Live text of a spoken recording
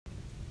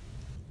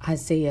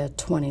Isaiah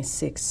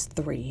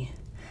 26:3.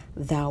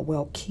 Thou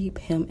wilt keep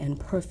him in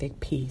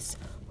perfect peace,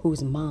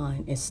 whose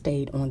mind is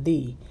stayed on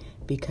thee,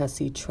 because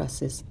he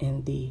trusteth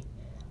in thee.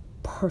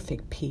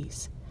 Perfect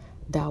peace.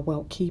 Thou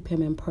wilt keep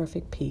him in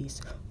perfect peace,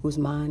 whose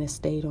mind is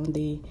stayed on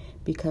thee,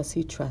 because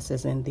he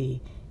trusteth in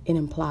thee. It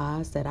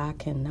implies that I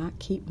cannot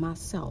keep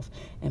myself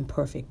in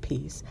perfect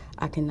peace.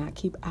 I cannot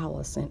keep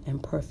Allison in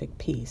perfect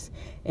peace.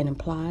 It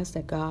implies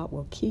that God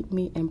will keep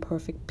me in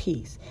perfect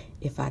peace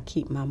if I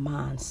keep my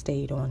mind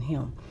stayed on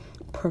him.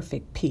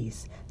 Perfect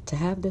peace. To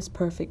have this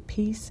perfect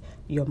peace,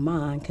 your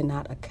mind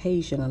cannot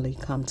occasionally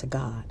come to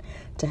God.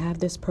 To have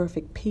this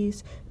perfect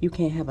peace, you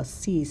can't have a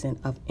season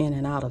of in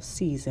and out of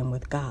season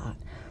with God.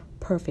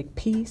 Perfect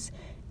peace.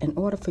 In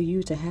order for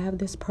you to have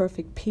this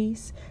perfect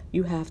peace,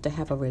 you have to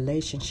have a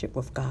relationship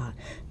with God.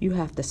 You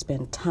have to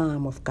spend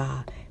time with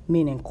God,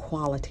 meaning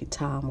quality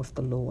time with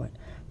the Lord.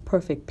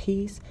 Perfect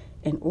peace.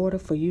 In order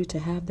for you to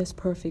have this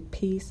perfect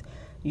peace,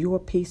 your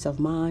peace of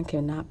mind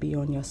cannot be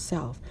on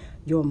yourself.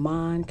 Your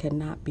mind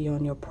cannot be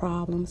on your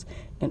problems.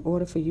 In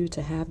order for you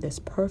to have this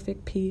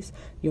perfect peace,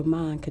 your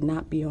mind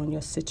cannot be on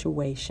your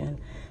situation,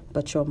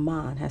 but your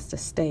mind has to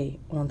stay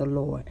on the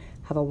Lord.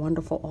 Have a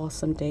wonderful,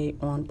 awesome day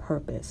on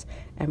purpose.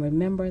 And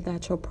remember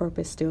that your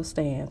purpose still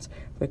stands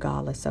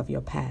regardless of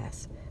your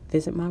past.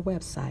 Visit my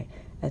website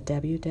at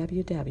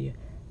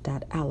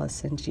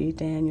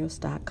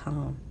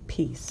www.AllisonGDaniels.com.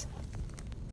 Peace.